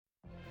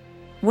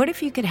What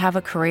if you could have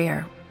a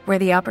career where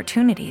the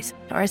opportunities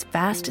are as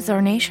vast as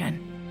our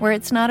nation, where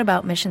it's not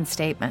about mission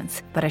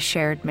statements, but a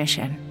shared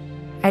mission?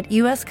 At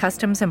U.S.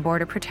 Customs and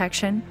Border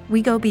Protection,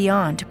 we go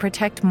beyond to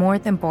protect more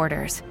than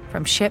borders.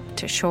 From ship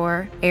to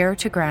shore, air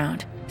to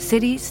ground,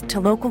 cities to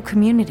local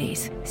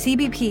communities,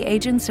 CBP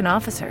agents and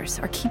officers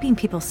are keeping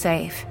people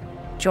safe.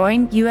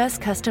 Join U.S.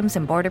 Customs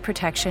and Border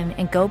Protection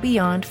and go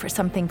beyond for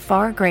something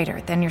far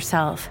greater than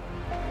yourself.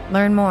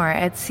 Learn more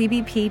at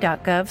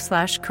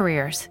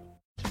cbp.gov/careers.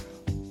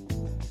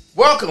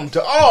 Welcome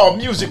to All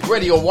Music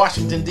Radio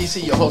Washington,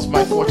 D.C. Your host,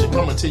 Mike Fortune,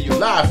 coming to you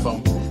live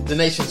from the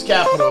nation's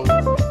capital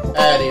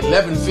at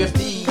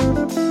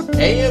 11:50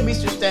 a.m.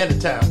 Eastern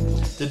Standard Time.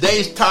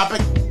 Today's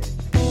topic,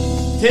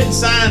 10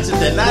 signs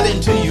that they're not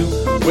into you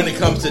when it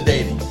comes to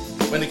dating.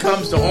 When it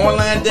comes to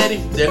online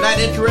dating, they're not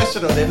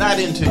interested or they're not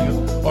into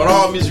you on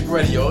All Music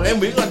Radio. And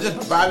we're going to just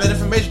provide that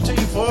information to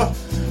you for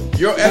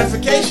your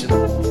edification.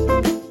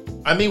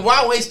 I mean,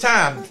 why waste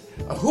time?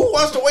 Who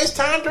wants to waste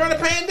time during a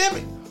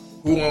pandemic?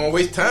 Who want to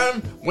waste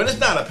time when it's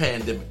not a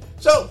pandemic?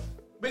 So,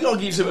 we're going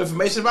to give you some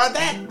information about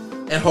that.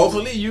 And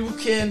hopefully you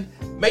can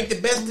make the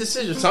best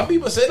decision. Some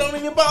people say don't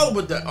even bother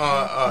with the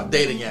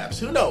dating apps.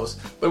 Who knows?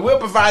 But we'll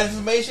provide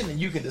information and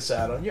you can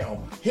decide on your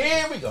own.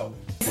 Here we go.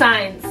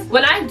 Signs.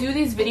 When I do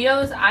these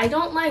videos, I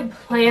don't like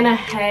plan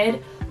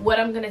ahead what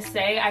I'm gonna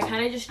say. I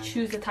kind of just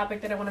choose the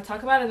topic that I want to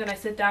talk about and then I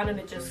sit down and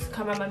it just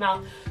comes out my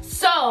mouth.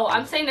 So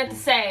I'm saying that to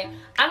say,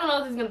 I don't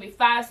know if it's gonna be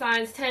 5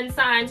 signs, 10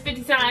 signs,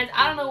 50 signs.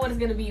 I don't know what it's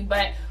gonna be,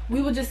 but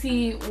we will just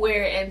see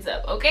where it ends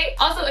up, okay?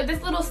 Also, if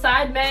this little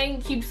side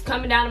bang keeps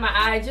coming down in my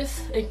eye,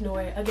 just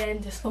ignore it.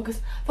 Again, just focus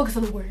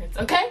on the words,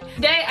 okay?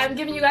 Today, I'm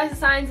giving you guys the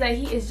signs that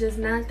he is just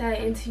not that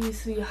into you,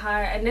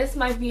 sweetheart. And this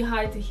might be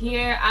hard to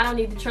hear. I don't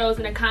need the trolls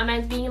in the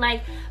comments being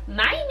like,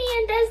 my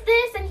man does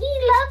this and he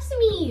loves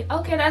me.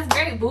 Okay, that's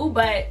great, boo,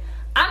 but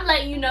I'm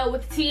letting you know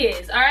what the tea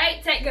is,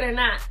 alright? Take it or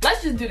not.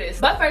 Let's just do this.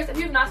 But first, if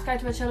you have not subscribed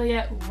to my channel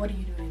yet, what are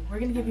you doing? We're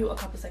gonna give you a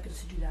couple seconds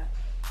to do that.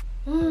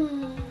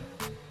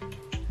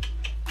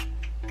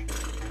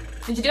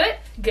 Did you do it?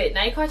 Good.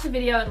 Now you can watch the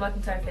video and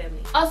welcome to our family.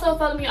 Also,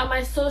 follow me on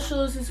my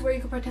socials. This is where you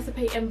can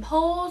participate in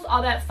polls,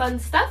 all that fun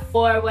stuff,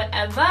 or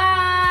whatever.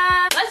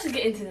 Let's just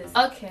get into this.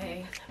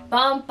 Okay.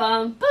 Bum,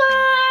 bum,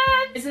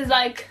 bum. This is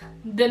like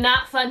the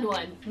not fun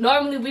one.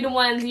 Normally we the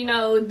ones, you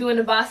know, doing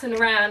the bossing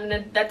around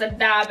and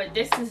da-da-da, but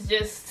this is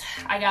just,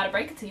 I gotta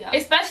break it to y'all.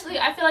 Especially,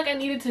 I feel like I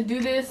needed to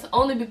do this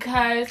only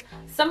because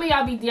some of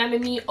y'all be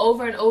DMing me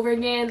over and over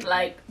again,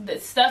 like the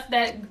stuff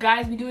that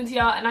guys be doing to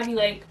y'all, and I be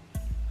like,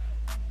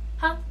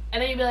 huh?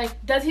 And then you'd be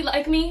like, does he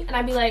like me? And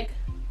I'd be like,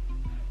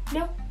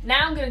 no.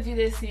 Now I'm gonna do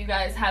this so you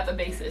guys have a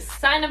basis.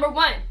 Sign number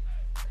 1.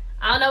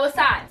 I don't know what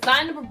sign.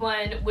 Sign number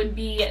 1 would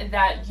be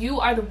that you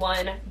are the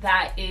one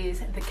that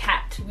is the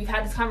cat. We've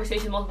had this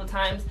conversation multiple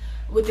times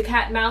with the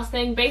cat and mouse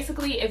thing.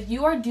 Basically, if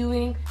you are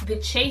doing the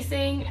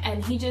chasing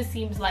and he just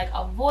seems like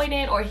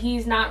avoidant or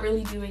he's not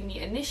really doing the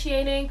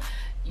initiating,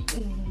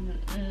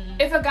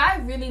 if a guy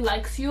really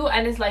likes you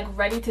and is like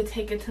ready to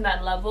take it to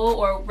that level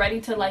or ready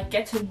to like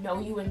get to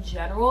know you in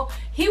general,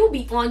 he will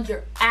be on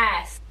your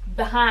ass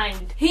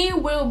behind. He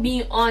will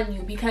be on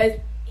you because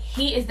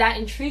he is that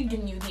intrigued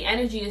in you. The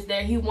energy is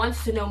there. He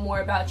wants to know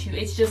more about you.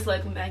 It's just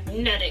like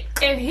magnetic.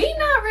 If he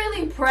not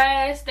really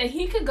pressed, that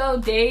he could go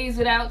days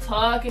without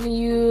talking to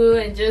you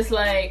and just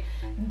like,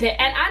 and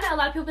I know a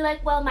lot of people be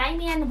like, well, my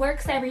man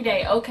works every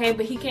day. Okay,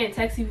 but he can't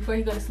text you before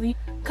he go to sleep.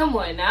 Come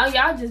on now,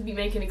 y'all just be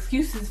making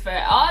excuses for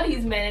all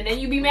these men and then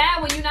you be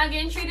mad when you're not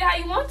getting treated how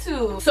you want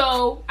to.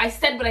 So I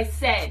said what I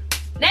said.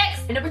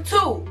 Next, number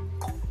 2.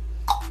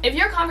 If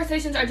your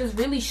conversations are just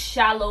really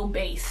shallow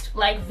based,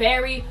 like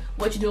very,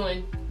 what you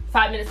doing?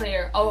 5 minutes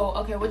later, oh,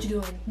 okay, what you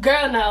doing?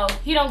 Girl, no,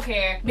 he don't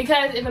care.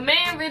 Because if a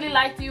man really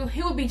liked you,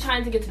 he would be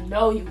trying to get to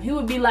know you. He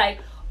would be like,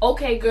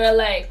 okay, girl,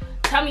 like,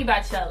 tell me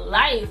about your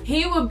life.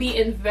 He would be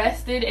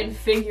invested in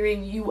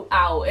figuring you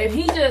out. If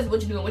he just,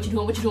 what you doing, what you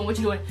doing, what you doing, what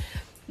you doing?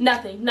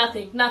 Nothing.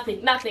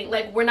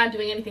 Like, we're not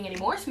doing anything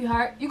anymore,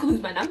 sweetheart. You can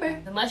lose my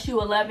number. Unless you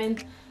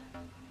 11.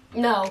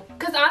 No.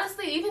 Because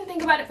honestly, even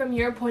think about it from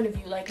your point of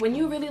view. Like, when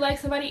you really like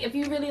somebody, if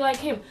you really like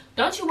him,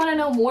 don't you want to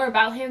know more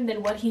about him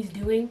than what he's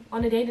doing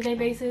on a day-to-day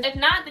basis? If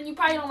not, then you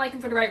probably don't like him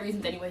for the right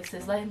reasons anyway. So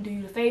just let him do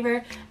you the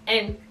favor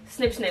and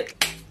snip, snip.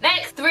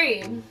 Next,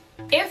 3.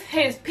 If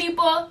his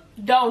people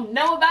don't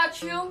know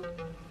about you,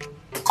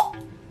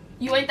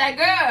 you ain't that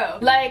girl.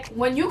 Like,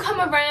 when you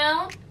come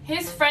around,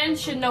 his friends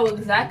should know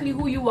exactly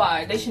who you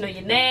are. They should know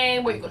your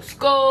name, where you go to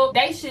school.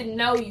 They should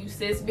know you,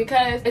 sis,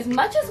 because as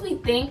much as we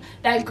think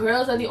that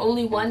girls are the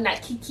only one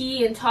that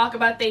kiki and talk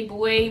about they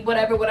boy,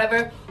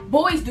 whatever,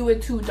 boys do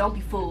it too. Don't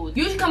be fooled.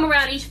 You should come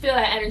around and you should feel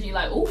that energy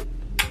like, ooh,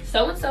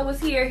 so-and-so is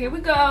here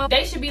we go.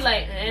 They should be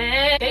like,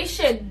 they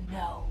should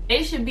know.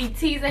 They should be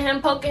teasing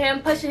him, poking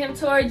him, pushing him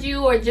towards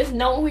you, or just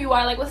knowing who you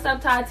are. Like, what's up,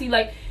 Tati?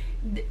 Like,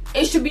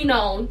 it should be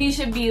known. He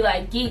should be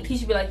like geeked. He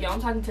should be like, yo,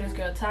 I'm talking to this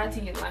girl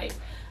Tati, and like,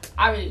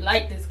 I really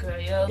like this girl,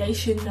 yo. They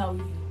should know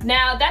you.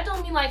 Now, that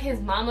don't mean like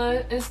his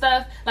mama and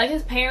stuff, like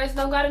his parents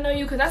don't gotta know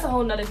you, because that's a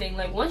whole nother thing.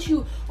 Like once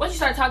you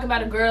start talking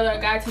about a girl or a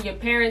guy to your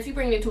parents, you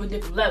bring it to a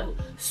different level.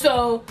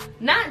 So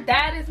not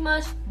that as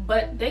much,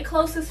 but they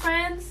closest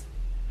friends,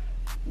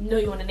 know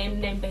you on a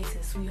name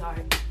basis,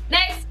 sweetheart.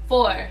 Next,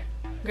 4.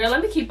 Girl,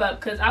 let me keep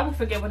up because I will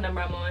forget what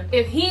number I'm on.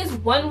 If he's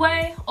one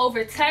way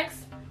over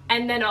text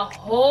and then a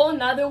whole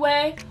nother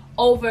way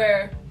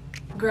over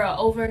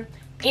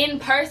in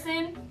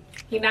person,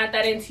 he not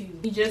that into you.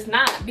 He just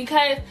not,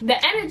 because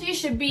the energy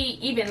should be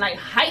even like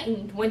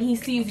heightened when he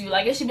sees you.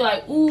 Like it should be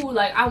like, ooh,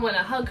 like I want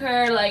to hug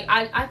her, like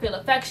I feel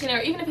affectionate.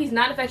 Or even if he's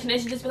not affectionate,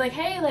 it should just be like,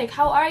 hey, like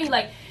how are you?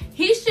 Like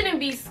he shouldn't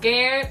be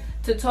scared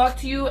to talk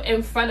to you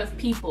in front of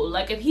people.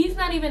 Like if he's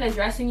not even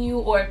addressing you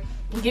or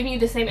giving you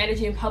the same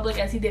energy in public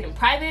as he did in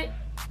private,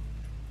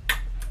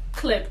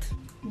 clipped,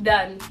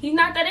 done. He's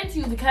not that into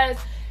you, because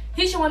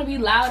he should want to be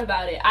loud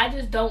about it. I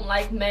just don't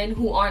like men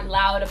who aren't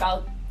loud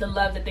about the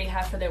love that they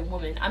have for their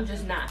woman. I'm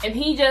just not. If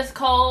he just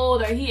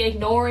cold or he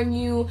ignoring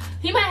you,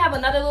 he might have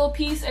another little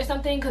piece or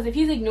something, because if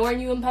he's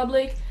ignoring you in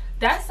public,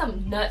 that's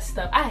some nut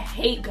stuff. I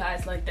hate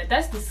guys like that.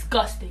 That's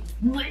disgusting.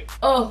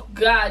 Oh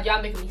God,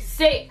 y'all making me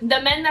sick.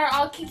 The men that are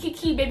all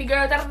kiki, baby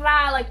girl, da da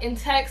da, like in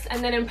text,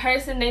 and then in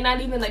person they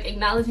not even like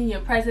acknowledging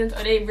your presence,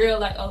 or they real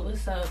like, oh,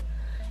 what's up?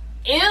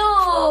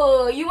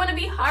 Ew, you want to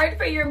be hard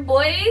for your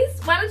boys?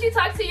 Why don't you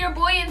talk to your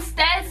boy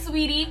instead,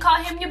 sweetie?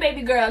 Call him your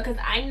baby girl, because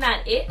I'm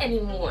not it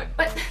anymore.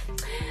 But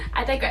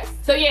I digress.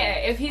 So yeah,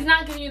 if he's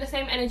not giving you the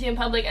same energy in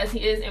public as he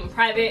is in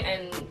private,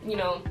 and you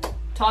know,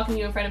 talking to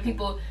you in front of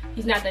people,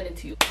 he's not that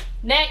into you.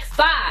 Next,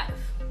 5.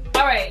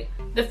 All right,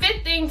 the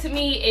 5th thing to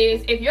me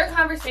is if your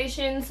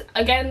conversations,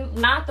 again,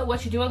 not the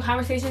what you do in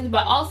conversations,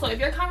 but also if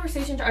your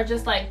conversations are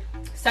just like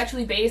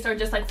sexually based or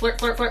just like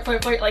flirt,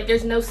 like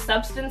there's no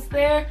substance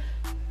there,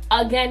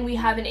 again, we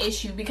have an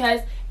issue.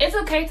 Because it's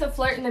okay to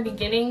flirt in the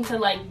beginning to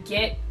like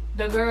get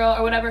the girl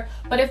or whatever,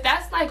 but if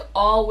that's like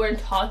all we're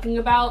talking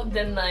about,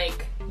 then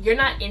like you're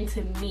not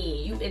into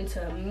me, you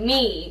into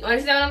me. You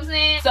understand what I'm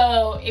saying?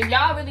 So if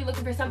y'all really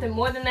looking for something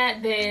more than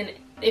that, then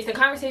if the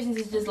conversations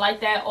is just like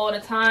that all the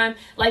time,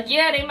 like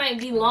yeah, they might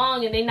be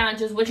long and they not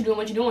just what you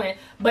doing,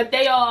 but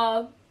they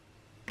all,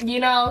 you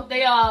know,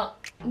 they all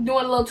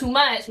doing a little too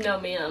much. No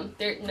ma'am,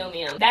 no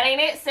ma'am. That ain't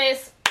it,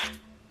 sis.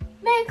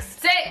 Next,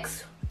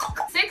 6.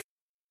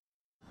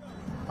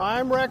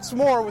 I'm Rex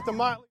Moore with the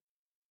Motley.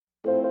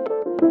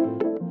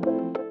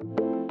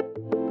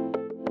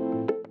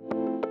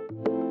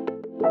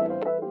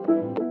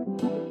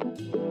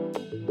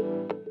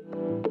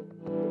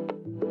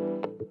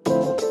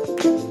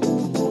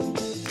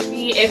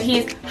 If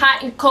he's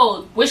hot and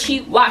cold,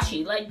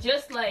 wishy-washy, like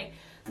just like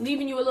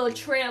leaving you a little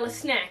trail of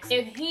snacks.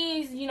 If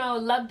he's, you know,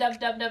 love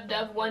dub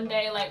one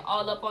day, like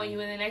all up on you,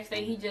 and the next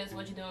day he just,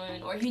 what you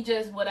doing? Or he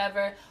just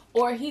whatever.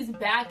 Or he's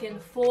back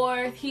and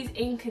forth, he's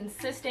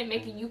inconsistent,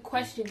 making you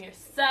question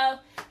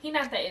yourself. He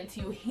not that into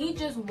you. He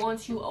just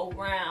wants you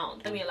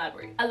around. Let me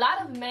elaborate. A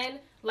lot of men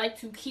like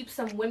to keep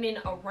some women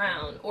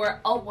around, or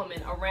a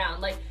woman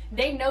around. Like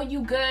they know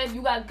you good,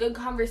 you got good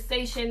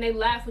conversation, they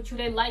laugh with you,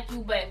 they like you,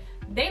 but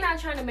they not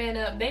trying to man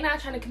up, they not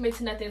trying to commit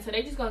to nothing, so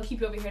they just gonna keep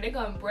you over here. They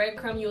gonna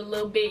breadcrumb you a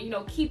little bit, you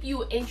know, keep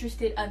you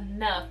interested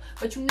enough,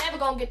 but you never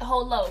gonna get the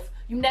whole loaf.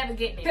 You never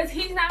getting it, because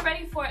he's not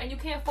ready for it, and you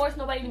can't force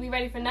nobody to be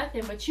ready for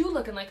nothing. But you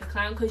looking like a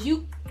clown because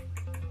you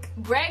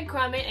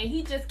breadcrumbing, and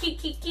he just keep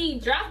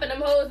dropping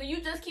them hoes, and you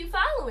just keep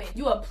following.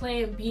 You a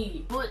plan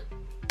B.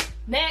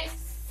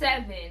 Next,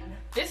 7.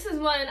 This is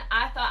one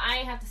I thought I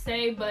ain't have to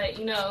say, but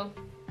you know,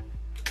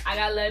 I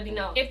gotta let it be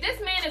known. If this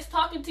man is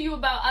talking to you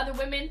about other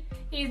women,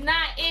 he's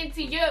not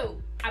into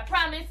you. I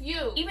promise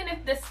you. Even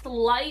if the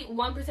slight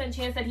 1%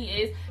 chance that he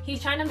is,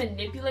 he's trying to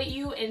manipulate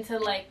you into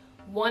like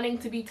wanting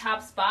to be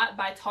top spot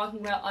by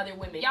talking about other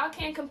women. Y'all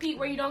can't compete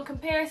where you don't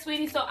compare,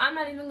 sweetie, so I'm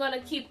not even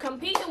gonna keep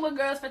competing with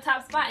girls for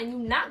top spot, and you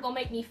not gonna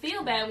make me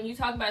feel bad when you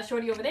talk about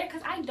shorty over there,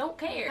 because I don't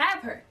care.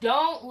 Have her.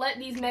 Don't let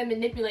these men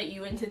manipulate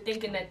you into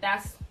thinking that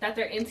that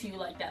they're into you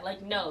like that.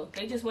 Like, no,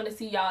 they just want to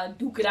see y'all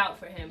duke it out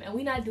for him, and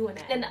we not doing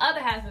that. And the other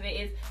half of it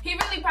is, he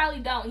really probably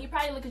don't. He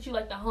probably look at you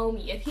like the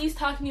homie. If he's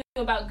talking to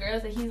you about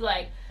girls that he's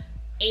like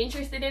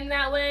interested in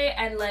that way,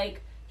 and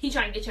like he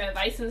trying to get your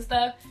advice and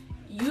stuff,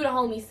 you the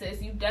homie,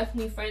 sis. You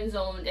definitely friend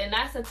zoned, and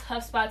that's a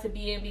tough spot to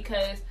be in,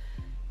 because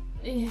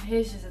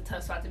it's just a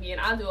tough spot to be in.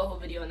 I'll do a whole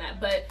video on that,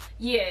 but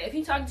yeah, if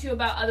he's talking to you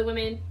about other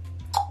women,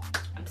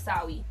 I'm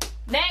sorry.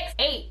 Next,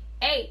 8.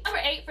 Number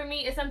 8 for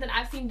me is something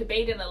I've seen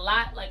debated a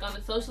lot, like on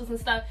the socials and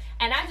stuff,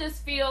 and I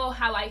just feel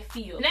how I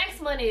feel. The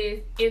next one is,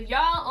 if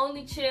y'all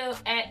only chill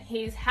at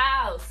his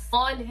house,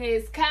 on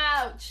his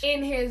couch,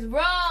 in his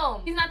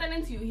room, he's not that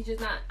into you. He's just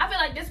not. I feel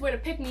like this is where the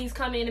pick-me's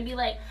come in and be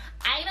like,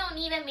 I don't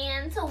need a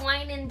man to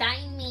wine and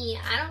dine me.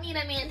 I don't need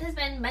a man to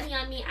spend money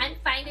on me. I'm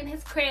fine in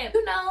his crib.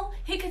 You know,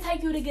 he could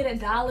take you to get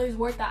 $1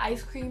 worth of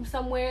ice cream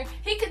somewhere.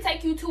 He could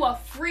take you to a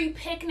free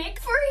picnic.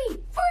 Free.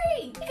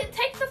 He could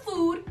take the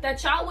food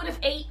that y'all would have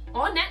ate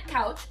on that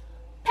couch,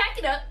 pack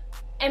it up,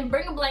 and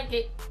bring a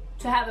blanket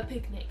to have a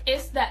picnic.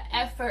 It's the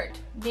effort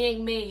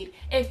being made.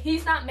 If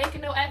he's not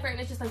making no effort and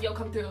it's just like, yo,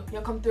 come through,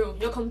 yo, come through,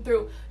 yo, come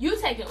through. You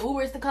taking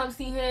Ubers to come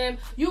see him.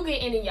 You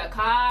getting in your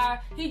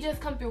car. He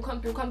just come through,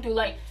 come through, come through.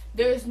 Like,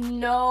 there's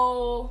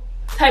no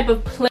type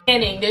of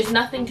planning. There's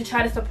nothing to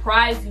try to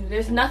surprise you.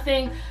 There's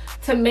nothing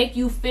to make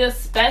you feel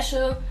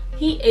special.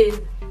 He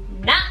is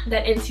not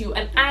that into you,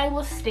 and I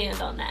will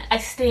stand on that. I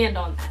stand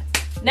on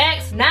that.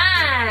 Next, 9.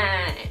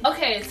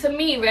 Okay, to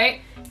me,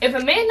 right? If a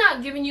man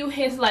not giving you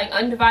his like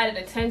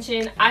undivided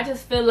attention, I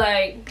just feel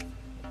like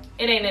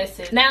it ain't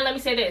necessary. Now let me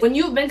say this. When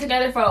you've been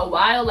together for a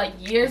while, like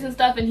years and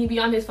stuff, and he be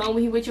on his phone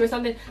when he with you or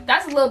something,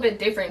 that's a little bit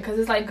different. Cause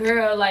it's like,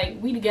 girl, like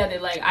we together,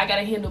 like I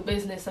gotta handle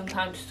business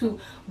sometimes too.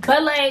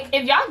 But like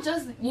if y'all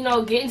just, you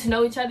know, getting to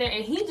know each other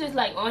and he just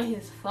like on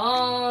his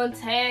phone,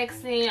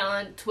 texting,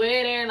 on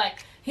Twitter,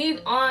 like he's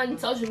on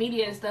social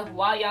media and stuff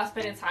while y'all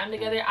spending time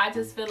together, I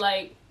just feel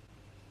like,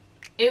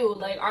 ew,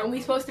 like aren't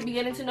we supposed to be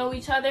getting to know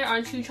each other?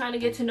 Aren't you trying to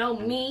get to know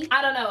me?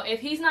 I don't know. If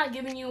he's not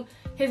giving you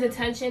his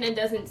attention and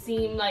doesn't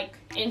seem like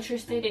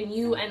interested in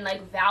you and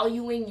like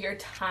valuing your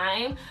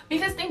time,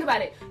 because think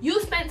about it,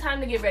 you spent time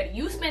to get ready,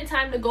 you spent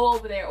time to go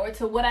over there or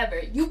to whatever,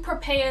 you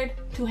prepared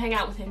to hang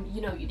out with him.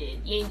 You know you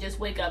did. You ain't just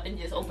wake up and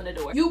just open the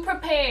door. You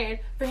prepared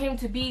for him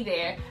to be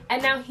there,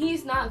 and now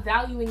he's not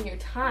valuing your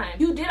time.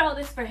 You did all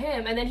this for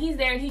him, and then he's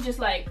there and he's just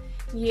like,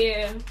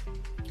 yeah,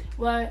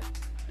 what?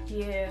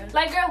 Yeah.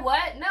 Like, girl,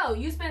 what? No,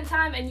 you spend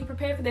time and you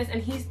prepare for this,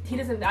 and he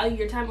doesn't value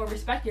your time or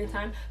respect your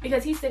time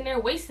because he's sitting there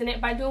wasting it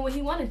by doing what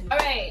he want to do. All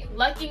right,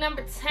 lucky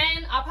number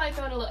 10. I'll probably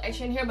throw in a little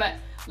extra in here, but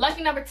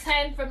lucky number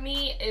 10 for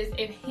me is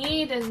if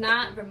he does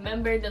not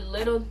remember the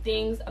little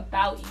things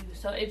about you.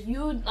 So if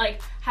you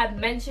like had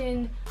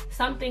mentioned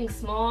something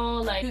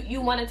small, like you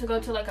wanted to go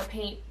to like a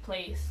paint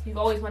place, you've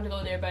always wanted to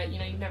go there, but you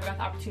know, you've never got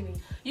the opportunity.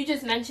 You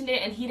just mentioned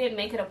it and he didn't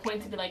make it a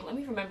point to be like, let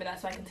me remember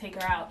that so I can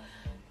take her out.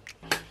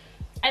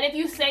 And if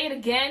you say it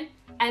again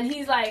and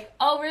he's like,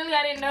 oh really,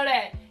 I didn't know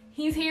that,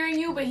 he's hearing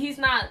you but he's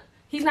not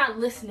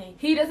listening.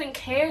 He doesn't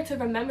care to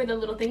remember the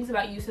little things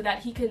about you so that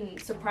he can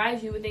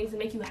surprise you with things and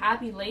make you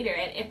happy later.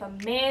 And if a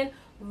man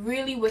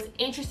really was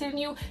interested in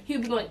you, he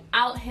would be going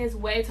out his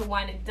way to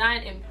wine and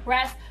dine,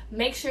 impress,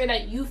 make sure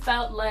that you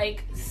felt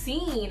like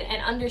seen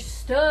and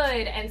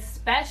understood and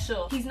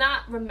special. He's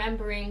not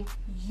remembering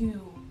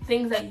you,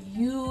 things that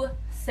you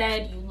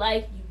said you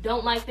like, you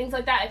don't like, things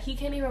like that. If he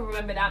can't even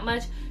remember that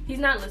much, he's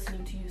not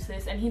listening to you,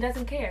 sis, and he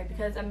doesn't care,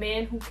 because a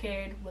man who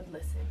cared would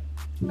listen.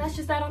 And that's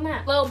just that on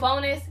that. Little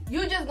bonus,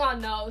 you just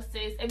gonna know,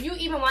 sis, if you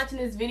even watching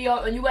this video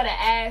and you gotta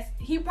ask,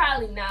 he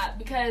probably not,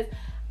 because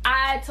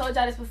I told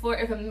y'all this before,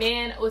 if a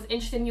man was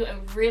interested in you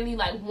and really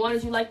like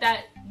wanted you like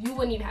that, you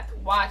wouldn't even have to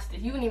watch this.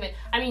 You wouldn't even,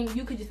 I mean,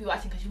 you could just be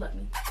watching because you love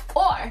me.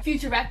 Or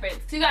future reference.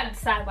 So you gotta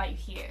decide why you're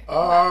here.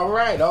 All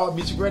right, All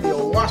Music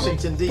Radio,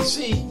 Washington,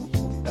 D.C.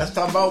 Let's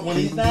talk about when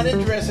he's not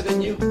interested in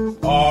you.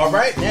 All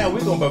right, now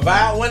we're going to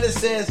provide one that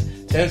says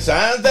 10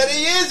 signs that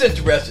he is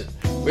interested.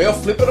 We'll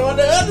flip it on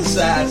the other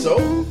side,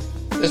 so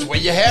that's where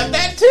you have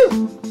that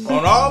too.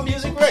 On All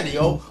Music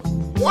Radio,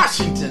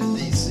 Washington,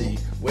 D.C.,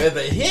 where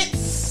the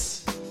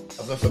hits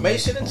of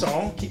information and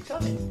song keep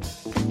coming.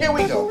 Here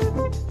we go.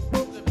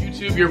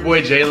 YouTube, your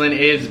boy Jalen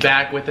is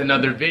back with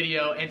another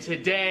video, and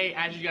today,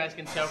 as you guys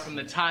can tell from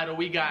the title,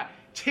 we got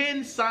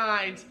 10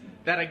 signs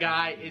that a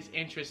guy is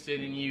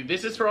interested in you.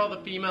 This is for all the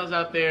females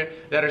out there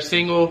that are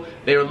single.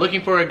 They are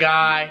looking for a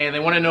guy and they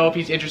want to know if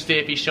he's interested,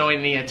 if he's showing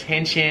any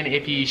attention,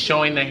 if he's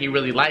showing that he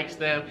really likes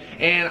them.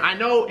 And I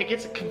know it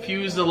gets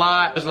confused a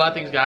lot. There's a lot of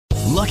things guys.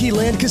 Lucky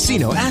Land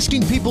Casino,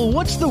 asking people,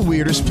 what's the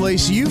weirdest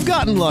place you've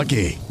gotten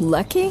lucky?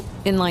 Lucky?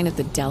 In line at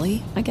the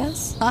deli, I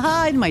guess?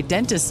 Aha, in my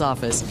dentist's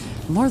office.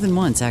 More than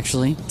once,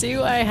 actually.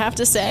 Do I have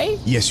to say?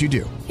 Yes, you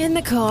do. In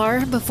the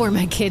car before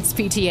my kids'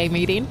 PTA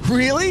meeting.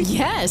 Really?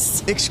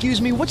 Yes. Excuse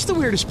me, what's the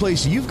weirdest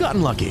place you've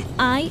gotten lucky?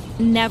 I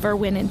never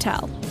win and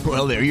tell.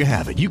 Well, there you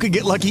have it. You can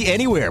get lucky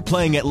anywhere,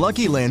 playing at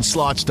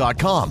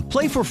LuckyLandSlots.com.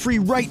 Play for free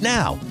right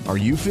now. Are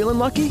you feeling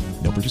lucky?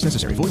 No purchase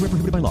necessary. Void where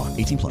prohibited by law.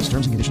 18+.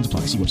 Terms and conditions apply.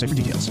 See website for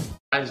details.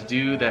 Guys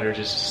do that are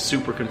just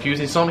super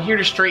confusing, so I'm here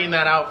to straighten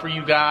that out for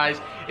you guys.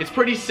 It's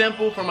pretty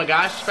simple from a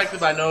guy's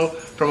perspective. I know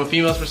from a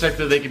female's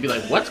perspective they could be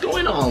like, what's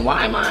going on,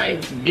 why am I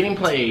getting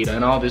played,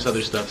 and all this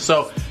other stuff.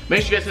 So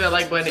make sure you guys hit that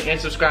like button and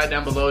subscribe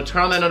down below.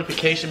 Turn on that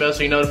notification bell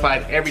so you're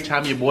notified every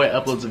time your boy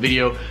uploads a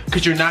video,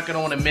 because you're not going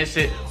to want to miss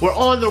it. We're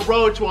on the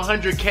road to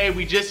 100K.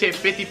 We just hit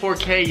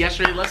 54K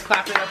yesterday. Let's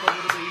clap it up a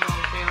little bit, you know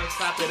what I'm saying? Let's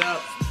clap it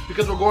up,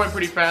 because we're going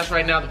pretty fast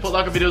right now. The Foot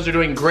Locker videos are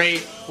doing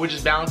great. We're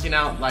just balancing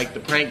out like the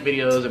prank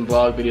videos and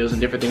vlog videos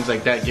and different things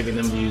like that, giving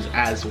them views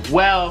as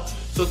well.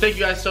 So thank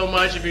you guys so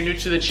much. If you're new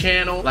to the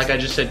channel, like I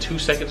just said 2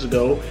 seconds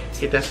ago,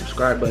 hit that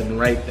subscribe button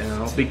right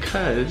now,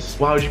 because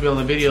why would you be on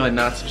the video and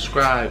not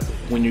subscribe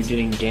when you're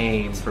getting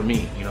game for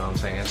me? You know what I'm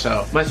saying?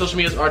 So my social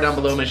medias are down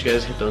below. Make sure you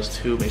guys hit those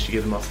too. Make sure you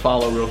give them a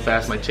follow real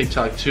fast. My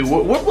TikTok too.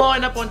 We're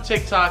blowing up on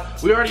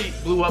TikTok. We already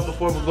blew up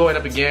before. We're blowing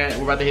up again.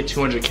 We're about to hit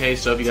 200K.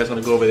 So if you guys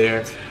want to go over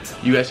there,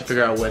 you guys can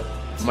figure out what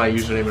my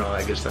username and all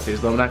that good stuff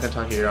is. But I'm not gonna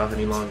talk your ear off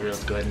any longer.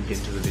 Let's go ahead and get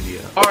into the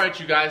video. All right,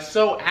 you guys.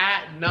 So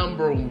at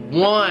number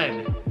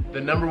 1. the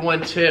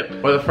 #1 tip,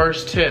 or the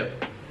first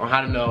tip on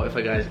how to know if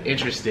a guy's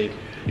interested.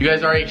 You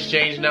guys already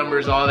exchanged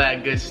numbers, all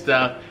that good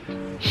stuff.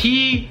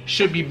 He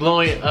should be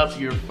blowing up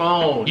your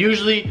phone.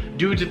 Usually,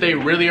 dudes, if they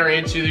really are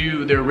into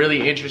you, they're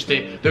really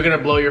interested, they're gonna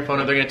blow your phone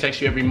up. They're gonna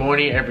text you every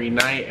morning, every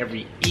night,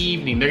 every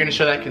evening. They're gonna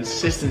show that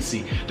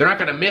consistency. They're not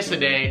gonna miss a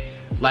day.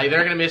 Like,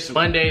 they're gonna miss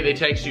Monday, they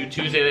text you,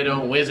 Tuesday they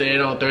don't, Wednesday they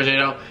don't, Thursday they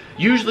don't.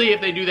 Usually,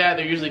 if they do that,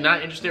 they're usually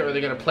not interested, or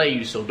they're gonna play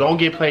you. So don't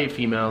get played,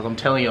 females. I'm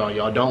telling y'all,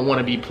 y'all don't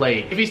wanna be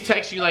played. If he's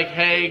texting you like,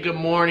 hey, good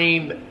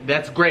morning,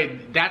 that's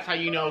great. That's how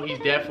you know he's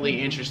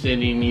definitely interested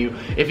in you.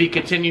 If he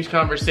continues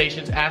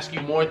conversations, ask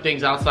you more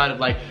things outside of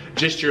like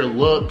just your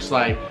looks,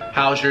 like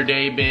how's your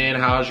day been,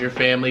 how's your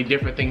family,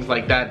 different things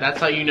like that. That's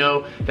how you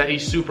know that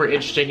he's super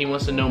interested. He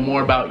wants to know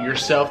more about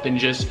yourself than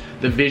just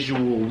the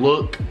visual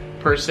look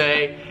per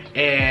se.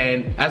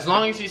 And as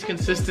long as he's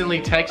consistently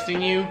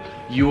texting you,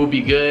 you will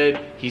be good.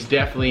 He's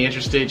definitely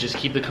interested. Just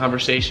keep the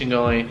conversation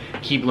going.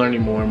 Keep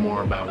learning more and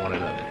more about one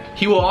another.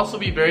 He will also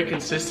be very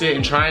consistent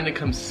in trying to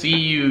come see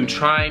you,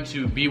 trying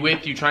to be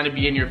with you, trying to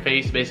be in your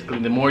face, basically.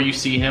 The more you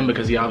see him,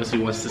 because he obviously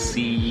wants to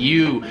see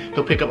you,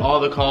 he'll pick up all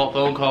the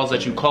phone calls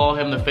that you call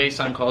him, the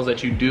FaceTime calls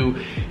that you do.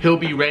 He'll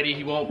be ready.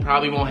 He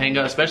probably won't hang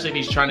up, especially if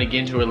he's trying to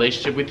get into a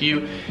relationship with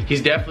you.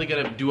 He's definitely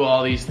gonna do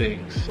all these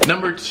things.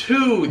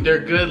 #2, they're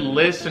good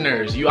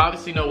listeners. You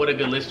obviously know what a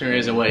good listener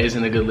is and what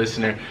isn't a good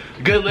listener.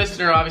 A good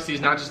listener obviously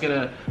is not just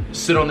gonna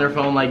sit on their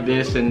phone like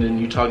this and then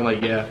you talking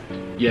like, yeah.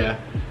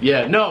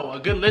 No, a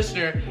good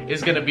listener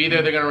is gonna be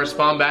there. They're gonna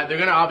respond back. They're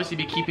gonna obviously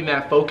be keeping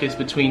that focus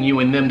between you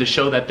and them to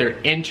show that they're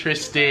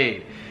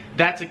interested.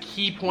 That's a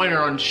key pointer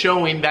on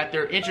showing that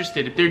they're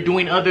interested. If they're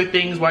doing other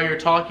things while you're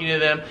talking to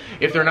them,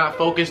 if they're not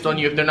focused on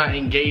you, if they're not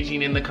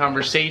engaging in the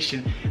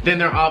conversation, then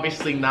they're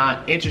obviously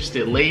not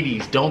interested.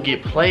 Ladies, don't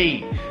get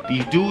played.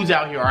 These dudes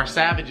out here are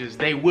savages.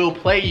 They will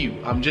play you.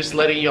 I'm just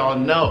letting y'all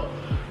know.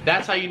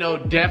 That's how you know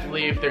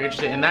definitely if they're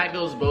interested, and that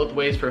goes both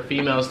ways for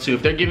females too.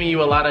 If they're giving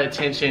you a lot of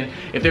attention,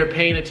 if they're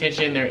paying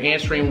attention, they're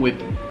answering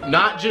with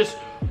not just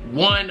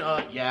one,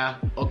 yeah,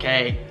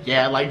 okay,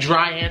 yeah, like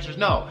dry answers.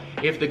 No,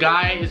 if the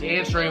guy is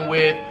answering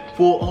with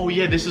full, oh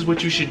yeah, this is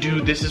what you should do,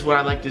 this is what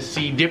I like to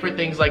see, different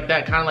things like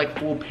that, kind of like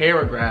full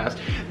paragraphs,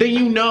 then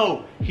you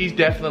know he's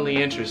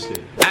definitely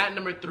interested. At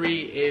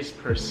 #3 is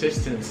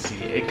persistency.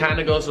 It kind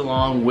of goes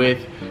along with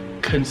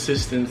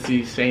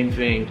consistency, same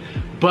thing.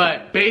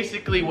 But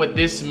basically what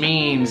this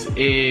means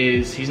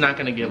is he's not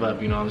gonna give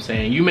up, you know what I'm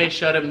saying? You may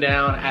shut him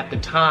down at the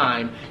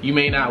time, you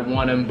may not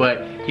want him,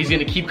 but he's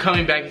gonna keep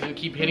coming back, he's gonna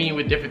keep hitting you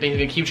with different things,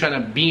 he's gonna keep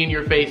trying to be in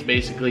your face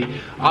basically.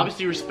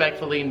 Obviously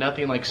respectfully,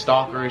 nothing like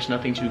stalkerish,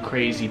 nothing too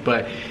crazy,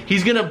 but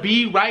he's gonna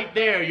be right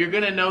there. You're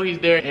gonna know he's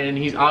there, and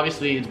he's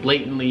obviously, it's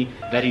blatantly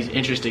that he's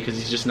interested because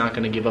he's just not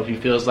gonna give up. He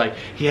feels like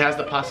he has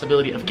the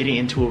possibility of getting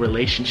into a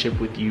relationship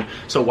with you,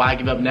 so why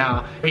give up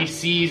now? He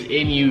sees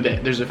in you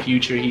that there's a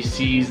future, he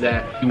sees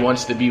that he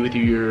wants to be with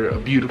you, you're a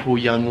beautiful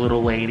young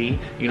little lady,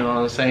 you know what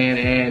I'm saying,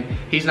 and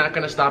he's not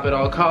gonna stop at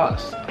all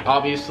costs.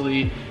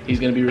 Obviously, he's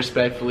gonna be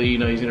respectfully, you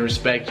know, he's gonna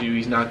respect you,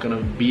 he's not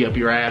gonna be up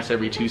your ass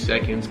every 2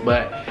 seconds,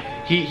 but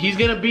he's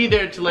gonna be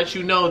there to let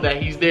you know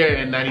that he's there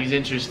and that he's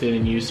interested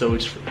in you. So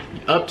it's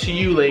up to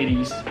you,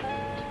 ladies,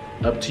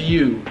 up to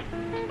you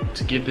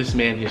to give this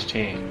man his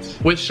chance.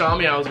 With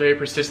Shami, I was very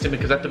persistent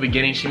because at the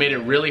beginning she made it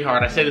really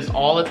hard. I say this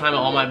all the time in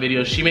all my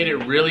videos. She made it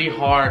really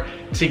hard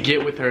to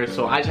get with her,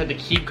 so I just had to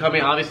keep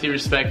coming, obviously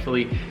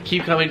respectfully,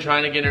 keep coming,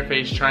 trying to get in her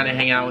face, trying to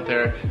hang out with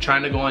her,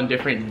 trying to go on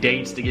different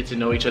dates to get to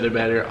know each other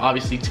better,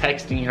 obviously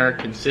texting her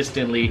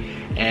consistently,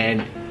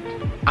 and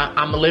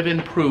I'm living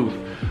proof.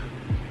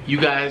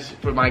 You guys,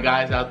 for my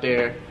guys out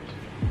there,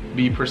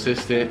 be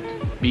persistent,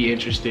 be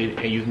interested,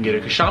 and you can get her.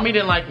 Because Shami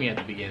didn't like me at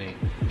the beginning.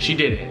 She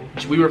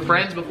didn't. We were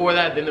friends before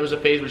that, then there was a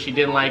phase where she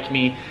didn't like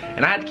me,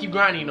 and I had to keep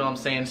grinding, you know what I'm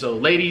saying? So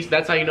ladies,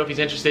 that's how you know if he's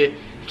interested.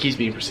 He keeps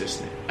being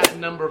persistent.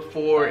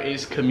 #4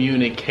 is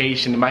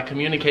communication. By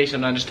communication,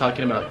 I'm not just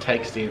talking about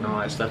texting and all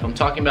that stuff. I'm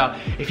talking about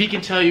if he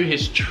can tell you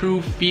his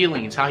true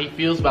feelings, how he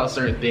feels about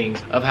certain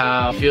things, of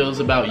how he feels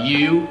about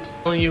you,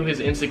 telling you his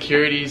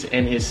insecurities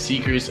and his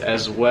secrets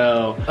as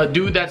well. A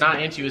dude that's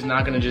not into you is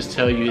not gonna just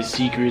tell you his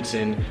secrets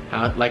and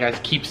how, like I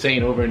keep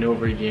saying over and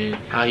over again,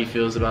 how he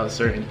feels about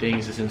certain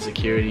things, his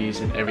insecurities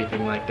and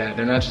everything like that.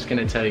 They're not just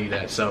gonna tell you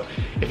that. So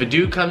if a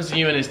dude comes to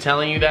you and is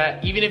telling you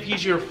that, even if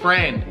he's your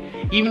friend,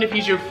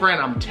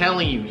 I'm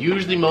telling you,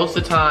 usually most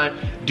of the time,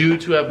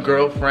 dudes who have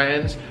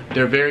girlfriends,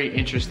 they're very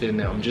interested in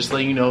them. Just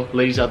letting you know,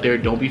 ladies out there,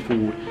 don't be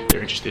fooled.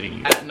 They're interested in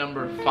you. At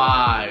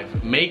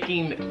 #5,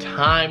 making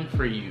time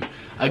for you.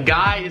 A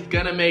guy is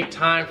gonna make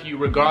time for you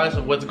regardless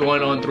of what's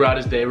going on throughout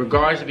his day,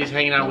 regardless if he's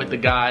hanging out with the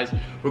guys,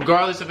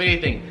 regardless of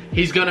anything.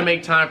 He's gonna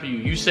make time for you.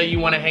 You say you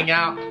wanna hang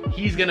out,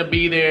 he's gonna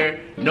be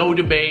there. No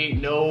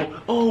debate, no,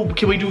 oh,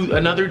 can we do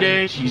another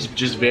day? He's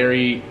just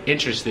very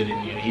interested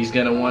in you. He's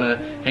gonna wanna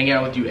hang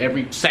out with you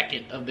every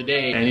second of the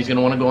day, and he's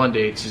gonna wanna go on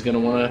dates. He's gonna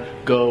wanna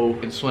go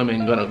and swim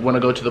and gonna wanna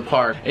go to the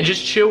park and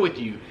just chill with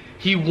you.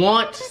 He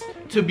wants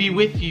to be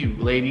with you,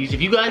 ladies.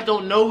 If you guys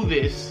don't know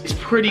this, it's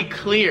pretty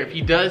clear. If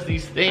he does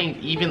these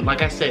things, even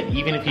like I said,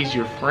 even if he's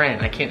your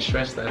friend, I can't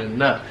stress that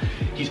enough.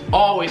 He's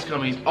always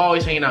coming, he's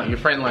always hanging out. Your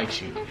friend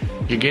likes you.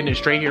 You're getting it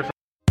straight here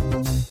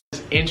from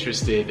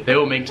interested. They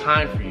will make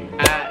time for you.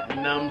 At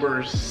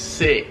number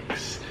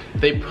 6,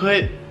 they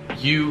put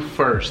you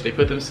first. They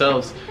put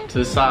themselves to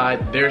the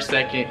side. They're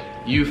second,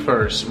 you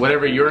first.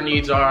 Whatever your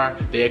needs are,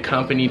 they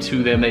accompany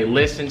to them. They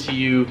listen to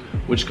you,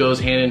 which goes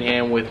hand in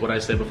hand with what I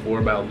said before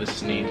about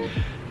listening.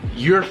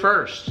 You're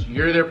first.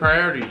 You're their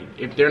priority.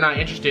 If they're not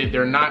interested,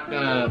 they're not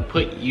gonna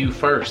put you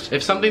first.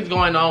 If something's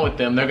going on with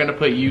them, they're gonna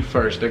put you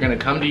first. They're gonna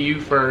come to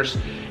you first.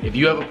 If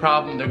you have a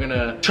problem, they're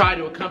gonna try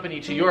to accompany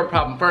to your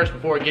problem first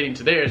before getting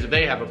to theirs if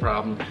they have a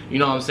problem. You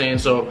know what I'm saying?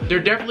 So they're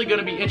definitely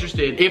gonna be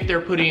interested if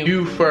they're putting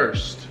you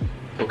first.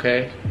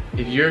 Okay?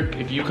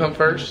 If you come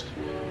first,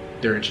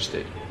 they're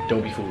interested.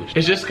 Don't be foolish.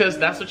 It's just because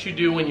that's what you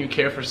do when you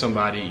care for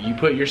somebody. You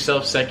put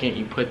yourself second,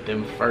 you put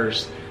them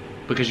first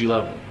because you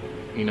love them.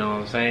 You know what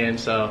I'm saying?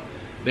 So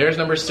there's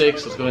number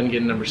 6. Let's go ahead and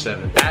get number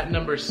 7. At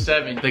number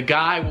 7, the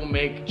guy will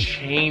make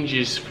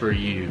changes for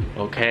you,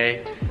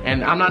 okay?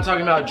 And I'm not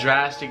talking about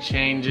drastic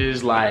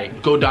changes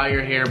like go dye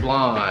your hair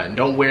blonde,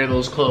 don't wear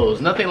those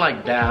clothes, nothing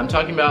like that. I'm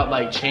talking about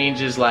like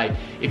changes like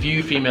if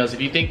you females,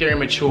 if you think they're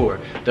immature,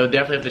 they'll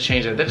definitely have to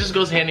change that. That just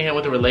goes hand in hand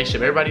with a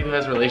relationship. Everybody who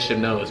has a relationship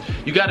knows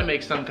you got to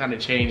make some kind of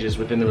changes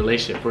within the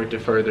relationship for it to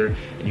further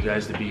and you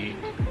guys to be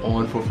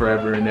on for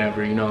forever and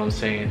ever, you know what I'm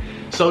saying?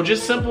 So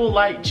just simple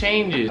like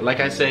changes. Like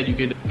I said, you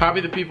could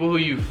probably the people who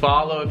you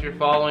follow, if you're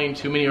following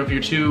too many or if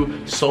you're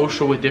too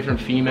social with different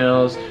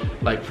females,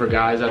 like for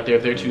guys out there,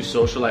 if they're too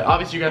social, like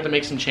obviously you're gonna have to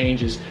make some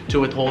changes to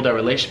withhold that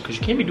relationship because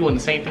you can't be doing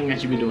the same thing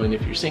that you've been doing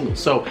if you're single.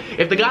 So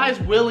if the guy's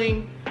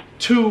willing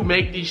to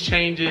make these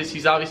changes,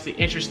 he's obviously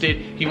interested,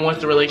 he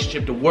wants the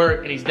relationship to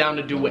work, and he's down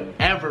to do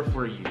whatever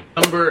for you.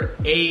 Number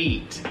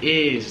 8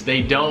 is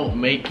they don't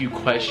make you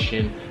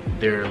question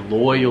their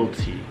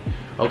loyalty.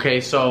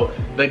 Okay, so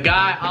the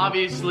guy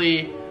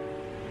obviously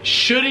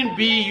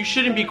you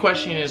shouldn't be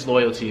questioning his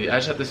loyalty. I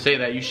just have to say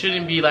that. You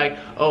shouldn't be like,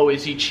 oh,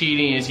 is he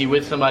cheating? Is he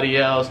with somebody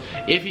else?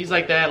 If he's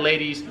like that,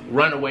 ladies,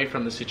 run away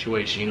from the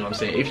situation, you know what I'm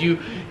saying? If you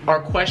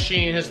are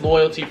questioning his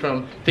loyalty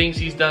from things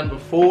he's done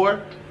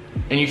before,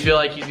 and you feel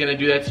like he's gonna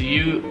do that to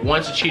you,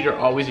 once a cheater,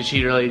 always a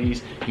cheater,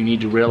 ladies. You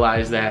need to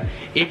realize that.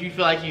 If you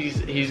feel like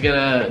he's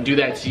gonna do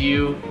that to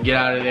you, get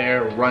out of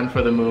there, run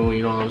for the moon,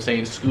 you know what I'm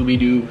saying?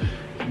 Scooby-Doo,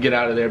 get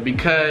out of there,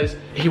 because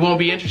he won't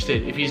be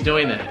interested if he's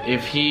doing that.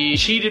 If he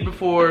cheated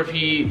before, if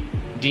he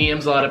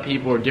DMs a lot of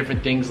people or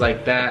different things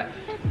like that,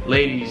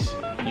 ladies,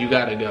 you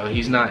gotta go.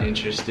 He's not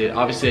interested.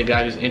 Obviously a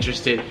guy who's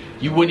interested,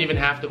 you wouldn't even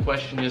have to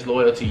question his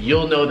loyalty.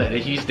 You'll know that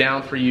he's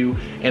down for you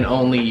and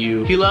only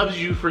you. He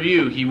loves you for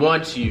you. He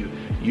wants you.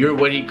 You're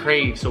what he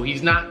craves. So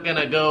he's not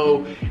gonna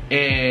go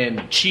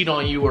and cheat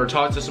on you or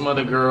talk to some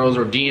other girls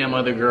or DM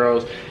other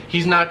girls.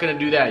 He's not gonna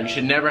do that. You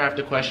should never have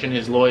to question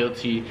his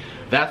loyalty.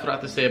 That's what I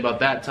have to say about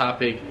that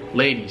topic.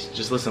 Ladies,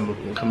 just listen,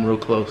 we'll come real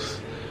close.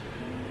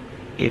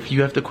 If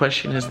you have to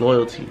question his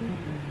loyalty,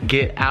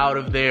 get out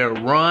of there,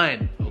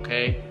 run,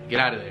 okay? Get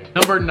out of there.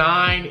 Number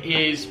 9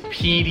 is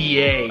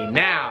PDA.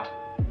 Now,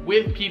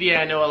 with PDA,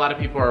 I know a lot of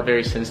people are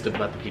very sensitive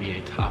about the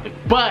PDA topic,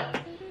 but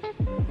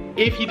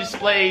if he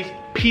displays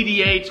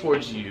PDA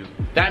towards you,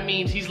 that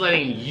means he's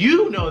letting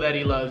you know that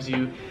he loves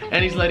you,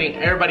 and he's letting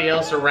everybody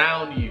else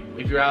around you,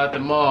 if you're out at the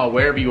mall,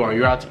 wherever you are,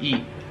 you're out to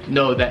eat,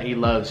 know that he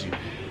loves you.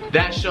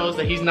 That shows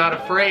that he's not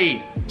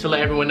afraid to let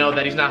everyone know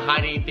that he's not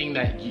hiding anything,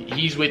 that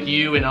he's with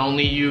you and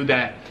only you,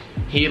 that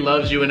he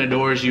loves you and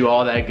adores you,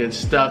 all that good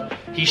stuff.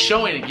 He's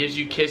showing it, gives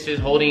you kisses,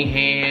 holding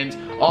hands,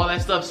 all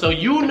that stuff. So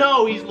you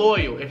know he's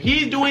loyal. If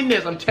he's doing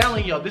this, I'm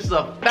telling y'all, this is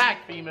a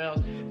fact,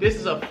 females. This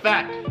is a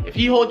fact. If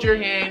he holds your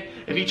hand,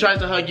 if he tries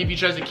to hug you, if he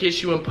tries to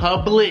kiss you in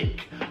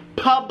public,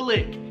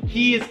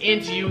 he is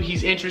into you,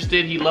 he's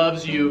interested, he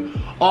loves you,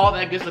 all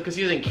that good stuff, because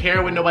he doesn't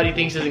care what nobody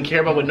thinks, doesn't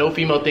care about what no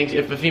female thinks.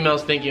 If a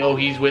female's thinking, oh,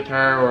 he's with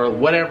her, or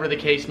whatever the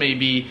case may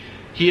be,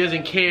 he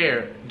doesn't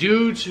care.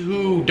 Dudes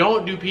who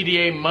don't do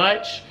PDA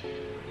much,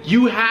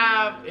 you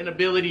have an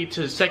ability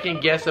to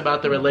second guess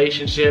about the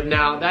relationship.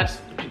 Now,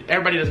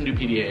 everybody doesn't do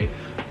PDA.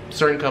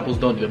 Certain couples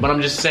don't do it, but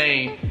I'm just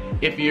saying,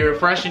 if you're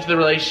fresh into the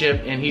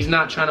relationship and he's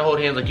not trying to hold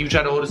hands, like you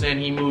try to hold his hand,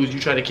 he moves, you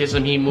try to kiss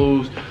him, he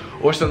moves,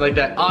 or something like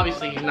that,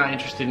 obviously he's not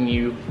interested in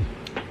you.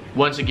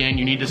 Once again,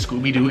 you need to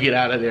Scooby-Doo, get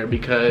out of there,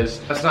 because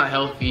that's not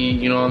healthy,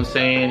 you know what I'm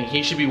saying?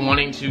 He should be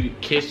wanting to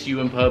kiss you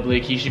in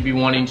public. He should be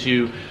wanting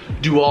to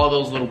do all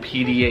those little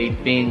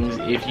PDA things.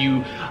 If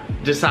you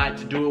decide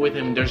to do it with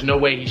him, there's no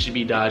way he should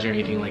be dodging or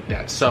anything like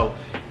that. So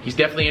he's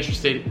definitely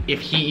interested if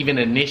he even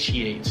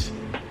initiates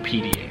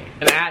PDA.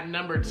 And at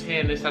number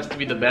 10, this has to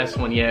be the best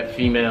one yet.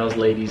 Females,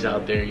 ladies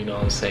out there, you know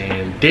what I'm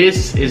saying?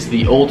 This is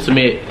the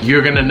ultimate,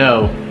 you're gonna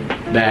know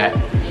that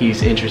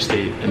he's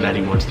interested and that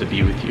he wants to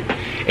be with you.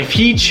 If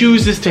he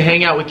chooses to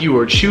hang out with you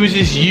or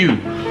chooses you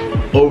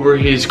over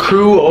his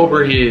crew,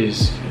 over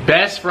his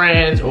best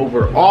friends,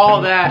 over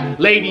all that,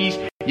 ladies,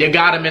 you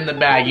got him in the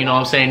bag, you know what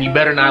I'm saying? You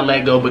better not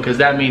let go, because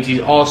that means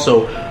he's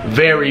also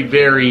very,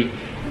 very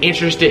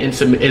interested in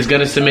is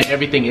going to submit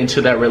everything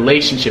into that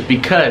relationship,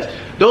 because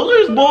those are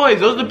his boys.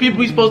 Those are the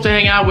people he's supposed to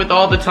hang out with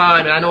all the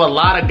time. And I know a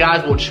lot of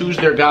guys will choose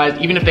their guys,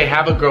 even if they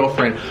have a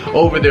girlfriend,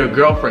 over their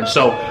girlfriend.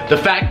 So the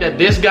fact that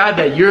this guy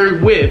that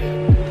you're with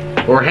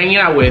or hanging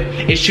out with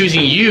is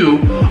choosing you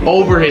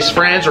over his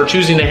friends, or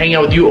choosing to hang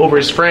out with you over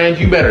his friends,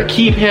 you better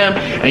keep him,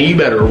 and you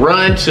better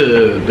run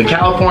to the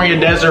California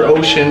desert,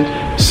 Ocean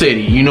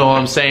City. You know what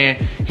I'm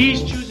saying?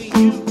 He's choosing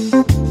you.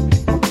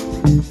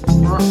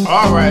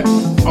 All right,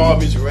 All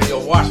Music Radio,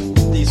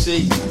 Washington,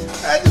 D.C.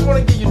 I just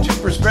want to give you two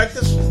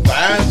perspectives.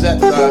 Signs that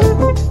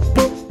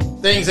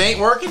things ain't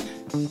working.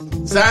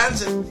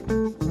 Signs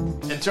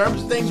in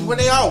terms of things when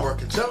they are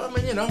working. So, I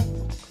mean, you know,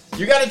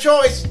 you got a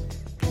choice.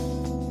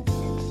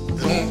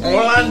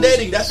 Online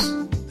dating, that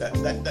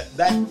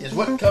is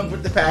what comes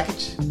with the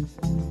package.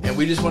 And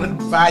we just want to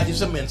provide you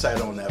some insight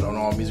on that on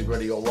All Music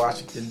Radio,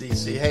 Washington,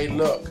 D.C. Hey,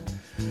 look,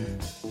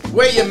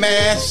 wear your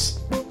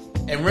mask.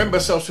 And remember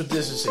social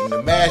distancing.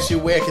 The mask you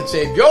wear can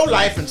save your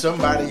life and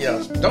somebody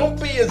else. Don't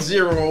be a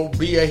zero,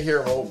 be a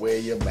hero, wear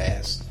your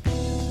mask.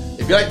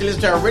 If you'd like to listen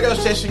to our radio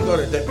station, go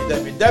to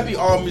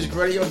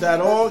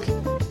www.allmusicradio.org.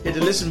 Hit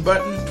the listen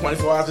button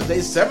 24 hours a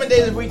day, 7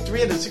 days a week,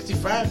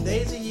 365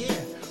 days a year.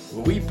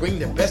 Where we bring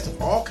the best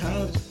of all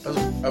kinds of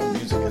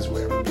music as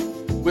well.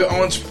 We're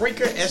on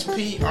Spreaker,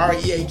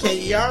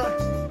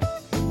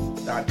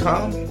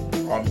 SPREAKER.com.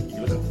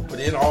 You put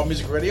in All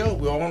Music Radio.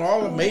 We're on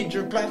all the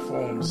major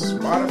platforms: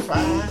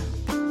 Spotify,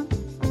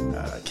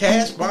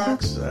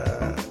 Castbox,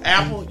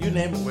 Apple, you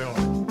name it, we're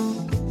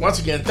on. Once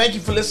again, thank you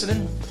for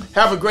listening.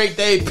 Have a great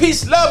day.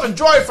 Peace, love, and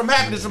joy from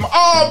happiness from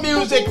All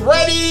Music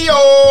Radio.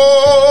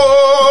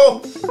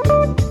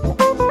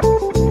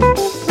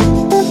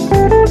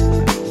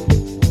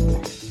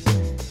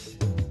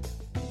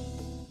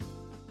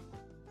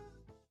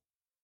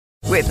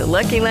 With the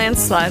Lucky Land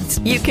Slots,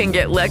 you can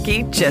get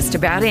lucky just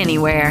about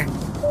anywhere.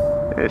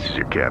 This is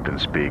your captain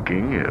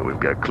speaking. We've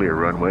got clear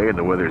runway and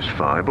the weather's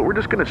fine, but we're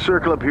just going to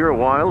circle up here a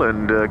while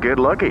and get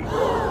lucky.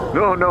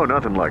 No,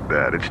 nothing like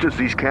that. It's just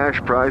these cash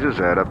prizes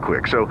add up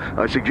quick. So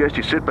I suggest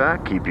you sit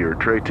back, keep your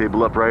tray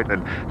table upright,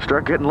 and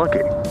start getting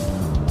lucky.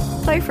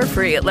 Play for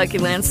free at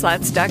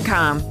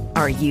LuckyLandSlots.com.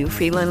 Are you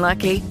feeling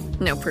lucky?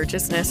 No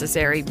purchase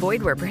necessary.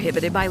 Void where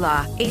prohibited by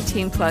law.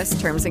 18+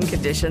 terms and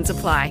conditions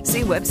apply.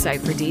 See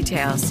website for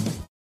details.